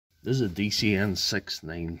This is a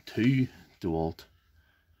DCN692 Dewalt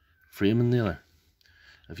framing nailer.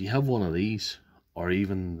 If you have one of these, or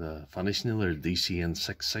even the finish nailer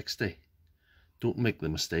DCN660, don't make the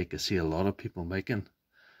mistake I see a lot of people making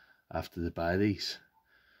after they buy these.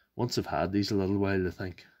 Once they've had these a little while, they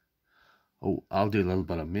think, oh, I'll do a little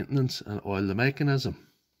bit of maintenance and oil the mechanism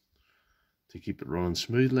to keep it running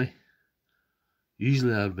smoothly.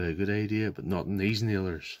 Usually that would be a good idea, but not in these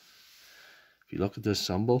nailers. If you look at this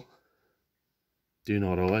symbol, do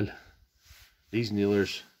not oil. These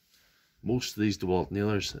nailers, most of these Dewalt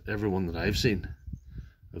nailers, everyone that I've seen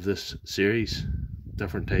of this series,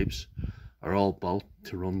 different types, are all built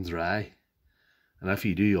to run dry. And if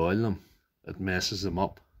you do oil them, it messes them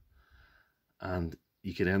up. And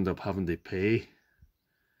you could end up having to pay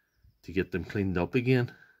to get them cleaned up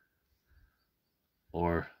again,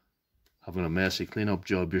 or having a messy cleanup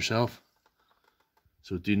job yourself.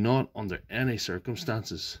 So do not, under any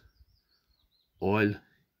circumstances, oil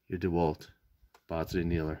your Dewalt battery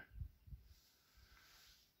nailer.